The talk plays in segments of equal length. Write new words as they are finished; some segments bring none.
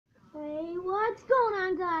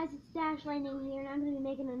on, guys? It's Dash Lightning here, and I'm gonna be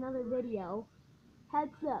making another video.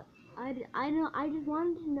 Heads up, I know I just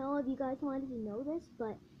wanted to know if you guys wanted to know this,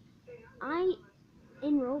 but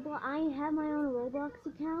in Roblox I have my own Roblox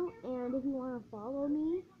account, and if you want to follow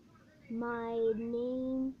me, my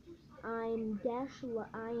name I am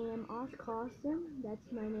Oscostin.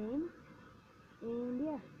 That's my name, and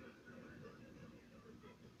yeah.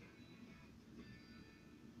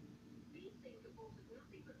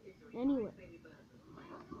 Anyway.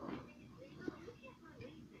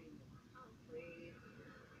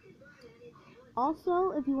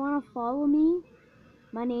 Also, if you want to follow me,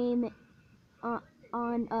 my name on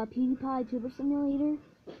PewDiePie Tuber Simulator.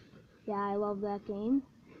 Yeah, I love that game.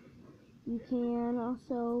 You can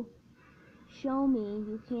also show me.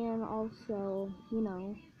 You can also,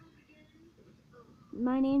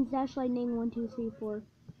 my name's Dash Lightning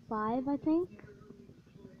 12345. I think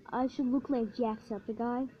I should look like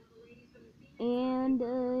Jacksepticeye. And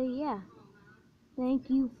yeah. Thank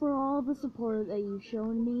you for all the support that you've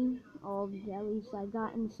shown me. At least I've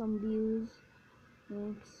gotten some views.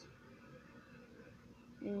 Thanks.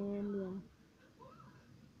 And yeah.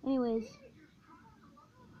 Anyways,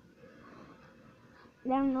 I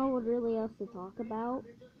don't know what really else to talk about,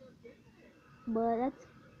 but that's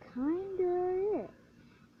kinda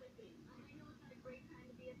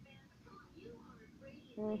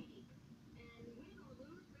it.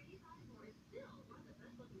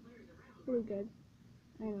 Pretty good.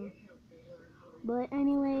 I know. But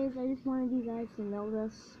anyways, I just wanted you guys to know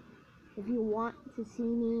this. If you want to see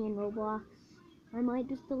me in Roblox, I might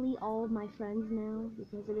just delete all of my friends now,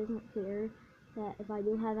 because it isn't fair that if I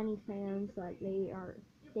do have any fans that they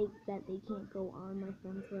can't go on my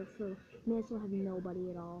friends list, so I may as well have nobody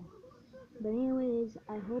at all. But anyways,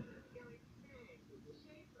 I hope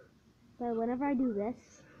that whenever I do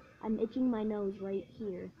this, I'm itching my nose right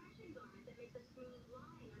here.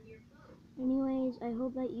 Anyways, I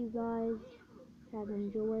hope that you guys have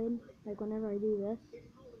enjoyed, like whenever I do this.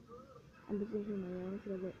 I'm just itching my nose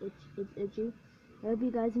because it's itchy. I hope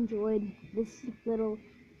you guys enjoyed this little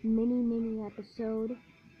mini episode.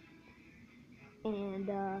 And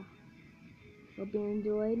hope you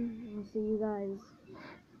enjoyed. I'll see you guys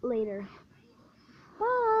later.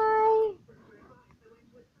 Bye!